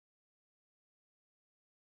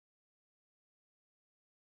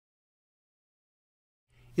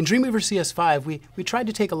In Dreamweaver CS5, we tried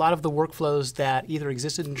to take a lot of the workflows that either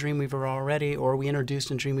existed in Dreamweaver already or we introduced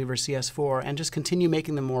in Dreamweaver CS4 and just continue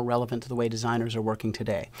making them more relevant to the way designers are working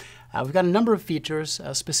today. We've got a number of features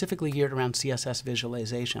specifically geared around CSS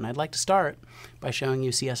visualization. I'd like to start by showing you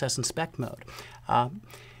CSS Inspect Mode. A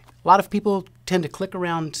lot of people tend to click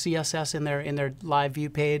around CSS in their live view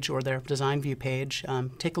page or their design view page,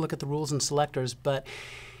 take a look at the rules and selectors, but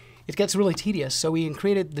it gets really tedious, so we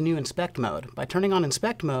created the new Inspect Mode. By turning on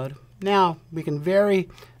Inspect Mode, now we can very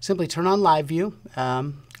simply turn on Live View.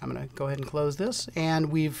 I'm going to go ahead and close this,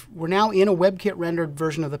 and we're now in a WebKit rendered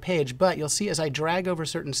version of the page, but you'll see as I drag over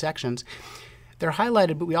certain sections, they're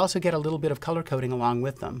highlighted, but we also get a little bit of color coding along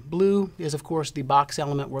with them. Blue is, of course, the box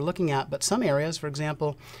element we're looking at, but some areas, for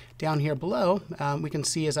example, down here below, we can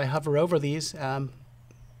see as I hover over these,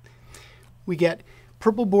 we get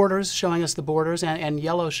purple borders showing us the borders and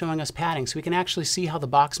yellow showing us padding. So we can actually see how the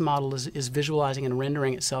box model is visualizing and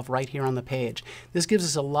rendering itself right here on the page. This gives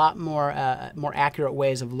us a lot more accurate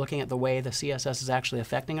ways of looking at the way the CSS is actually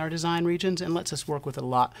affecting our design regions and lets us work with it a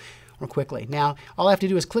lot more quickly. Now, all I have to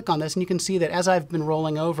do is click on this, and you can see that as I've been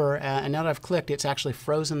rolling over, and now that I've clicked, it's actually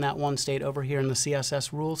frozen that one state over here in the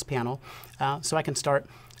CSS rules panel. So I can start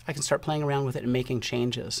playing around with it and making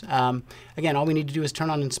changes. Again, all we need to do is turn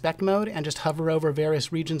on Inspect Mode and just hover over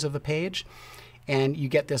various regions of the page, and you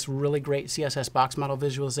get this really great CSS box model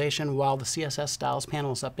visualization while the CSS styles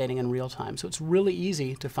panel is updating in real time. So it's really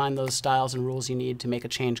easy to find those styles and rules you need to make a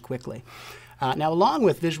change quickly. Now, along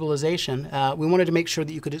with visualization, we wanted to make sure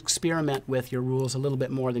that you could experiment with your rules a little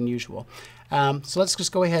bit more than usual. So let's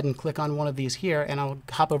just go ahead and click on one of these here, and I'll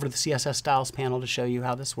hop over to the CSS styles panel to show you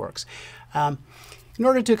how this works. In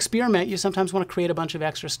order to experiment, you sometimes want to create a bunch of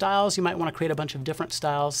extra styles. You might want to create a bunch of different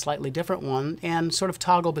styles, slightly different one, and sort of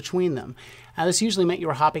toggle between them. This usually meant you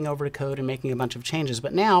were hopping over to code and making a bunch of changes.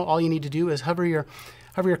 But now all you need to do is hover your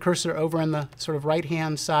cursor over in the sort of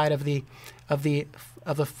right-hand side of the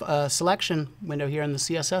selection window here in the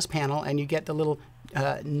CSS panel, and you get the little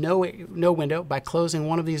no window by closing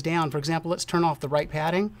one of these down. For example, let's turn off the right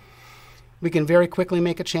padding. We can very quickly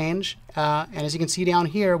make a change, and as you can see down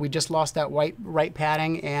here, we just lost that right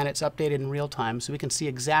padding, and it's updated in real time. So we can see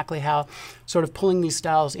exactly how sort of pulling these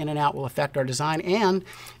styles in and out will affect our design. And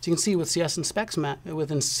as you can see with CSS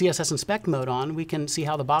Inspect Mode on, we can see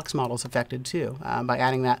how the box model is affected too. By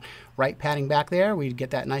adding that right padding back there, we get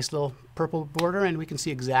that nice little purple border, and we can see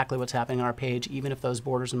exactly what's happening on our page, even if those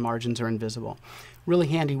borders and margins are invisible. Really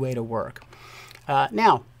handy way to work.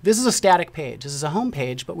 Now, this is a static page. This is a home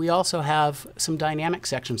page, but we also have some dynamic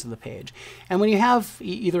sections of the page. And when you have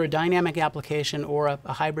either a dynamic application or a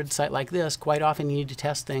hybrid site like this, quite often you need to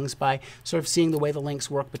test things by sort of seeing the way the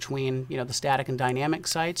links work between the static and dynamic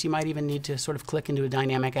sites. You might even need to sort of click into a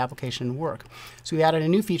dynamic application and work. So we added a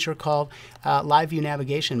new feature called Live View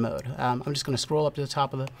Navigation Mode. I'm just going to scroll up to the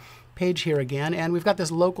top of the page here again, and we've got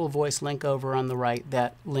this local voice link over on the right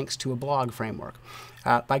that links to a blog framework.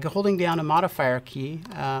 By holding down a modifier key,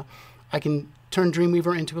 I can turn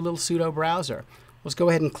Dreamweaver into a little pseudo browser. Let's go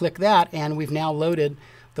ahead and click that, and we've now loaded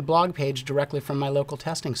the blog page directly from my local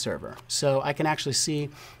testing server. So I can actually see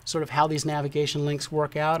sort of how these navigation links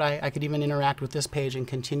work out. I could even interact with this page and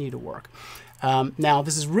continue to work. Now,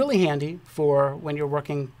 this is really handy for when you're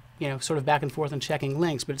working sort of back and forth and checking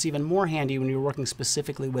links, but it's even more handy when you're working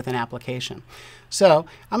specifically with an application. So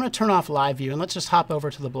I'm going to turn off Live View, and let's just hop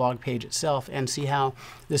over to the blog page itself and see how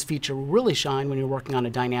this feature will really shine when you're working on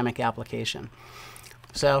a dynamic application.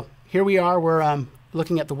 So here we are. We're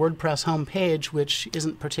looking at the WordPress home page, which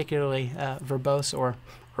isn't particularly verbose or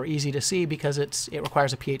easy to see because it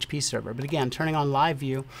requires a PHP server. But again, turning on Live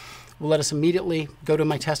View will let us immediately go to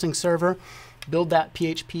my testing server, build that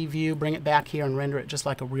PHP view, bring it back here, and render it just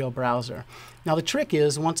like a real browser. Now the trick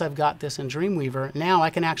is, once I've got this in Dreamweaver, now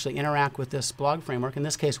I can actually interact with this blog framework, in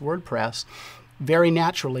this case WordPress, very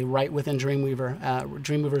naturally right within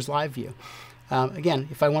Dreamweaver's Live View. Again,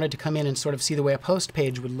 if I wanted to come in and sort of see the way a post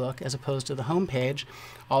page would look as opposed to the home page,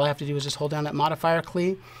 all I have to do is just hold down that modifier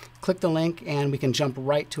key, click the link, and we can jump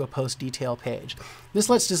right to a post detail page. This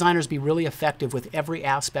lets designers be really effective with every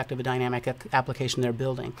aspect of a dynamic application they're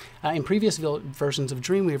building. In previous versions of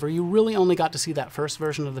Dreamweaver, you really only got to see that first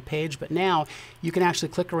version of the page, but now you can actually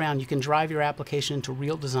click around. You can drive your application into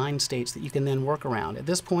real design states that you can then work around. At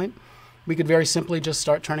this point, we could very simply just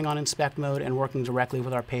start turning on Inspect Mode and working directly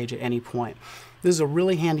with our page at any point. This is a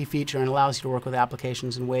really handy feature and allows you to work with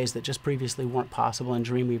applications in ways that just previously weren't possible in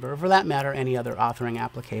Dreamweaver, or for that matter, any other authoring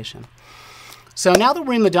application. So now that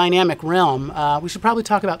we're in the dynamic realm, we should probably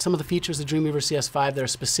talk about some of the features of Dreamweaver CS5 that are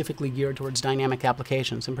specifically geared towards dynamic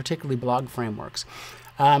applications, and particularly blog frameworks.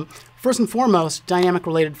 First and foremost, dynamic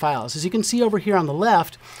related files. As you can see over here on the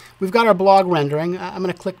left, we've got our blog rendering. I'm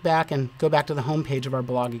going to click back and go back to the home page of our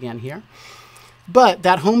blog again here. But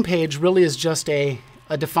that home page really is just a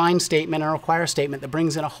define statement, a require statement that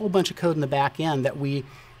brings in a whole bunch of code in the back end that we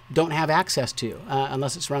don't have access to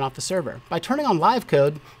unless it's run off the server. By turning on live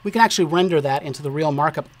code, we can actually render that into the real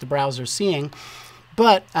markup that the browser is seeing.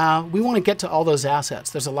 But we want to get to all those assets.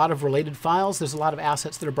 There's a lot of related files. There's a lot of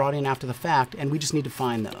assets that are brought in after the fact, and we just need to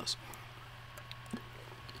find those.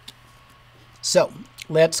 So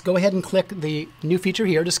let's go ahead and click the new feature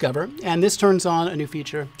here, Discover, and this turns on a new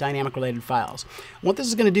feature, Dynamic Related Files. What this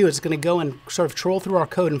is going to do is it's going to go and sort of troll through our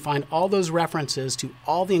code and find all those references to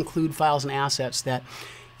all the include files and assets that,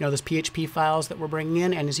 those PHP files that we're bringing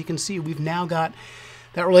in. And as you can see, we've now got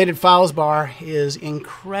that related files bar is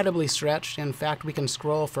incredibly stretched. In fact, we can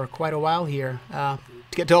scroll for quite a while here to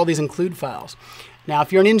get to all these include files. Now,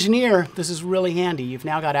 if you're an engineer, this is really handy. You've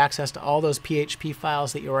now got access to all those PHP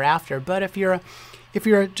files that you were after. But if you're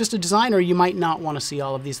just a designer, you might not want to see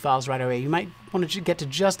all of these files right away. You might want to get to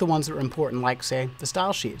just the ones that are important, like, say, the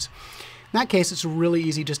style sheets. In that case, it's really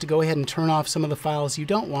easy just to go ahead and turn off some of the files you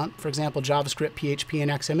don't want, for example, JavaScript, PHP,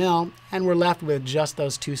 and XML, and we're left with just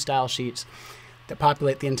those 2 style sheets that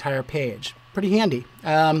populate the entire page. Pretty handy.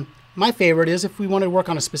 My favorite is if we want to work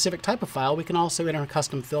on a specific type of file, we can also enter a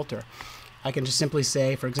custom filter. I can just simply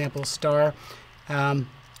say, for example, star,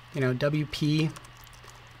 wp-star.php,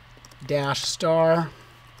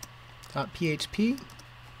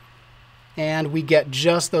 and we get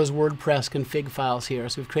just those WordPress config files here.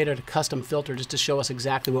 So we've created a custom filter just to show us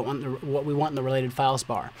exactly what we want in the related files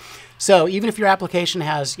bar. So even if your application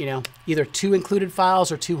has, either 2 included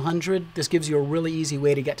files or 200, this gives you a really easy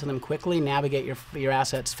way to get to them quickly, navigate your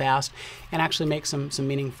assets fast, and actually make some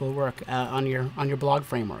meaningful work on your blog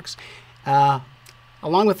frameworks.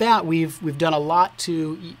 Along with that, we've done a lot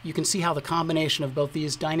to, you can see how the combination of both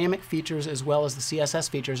these dynamic features as well as the CSS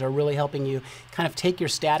features are really helping you kind of take your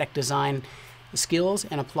static design skills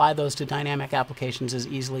and apply those to dynamic applications as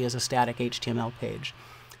easily as a static HTML page.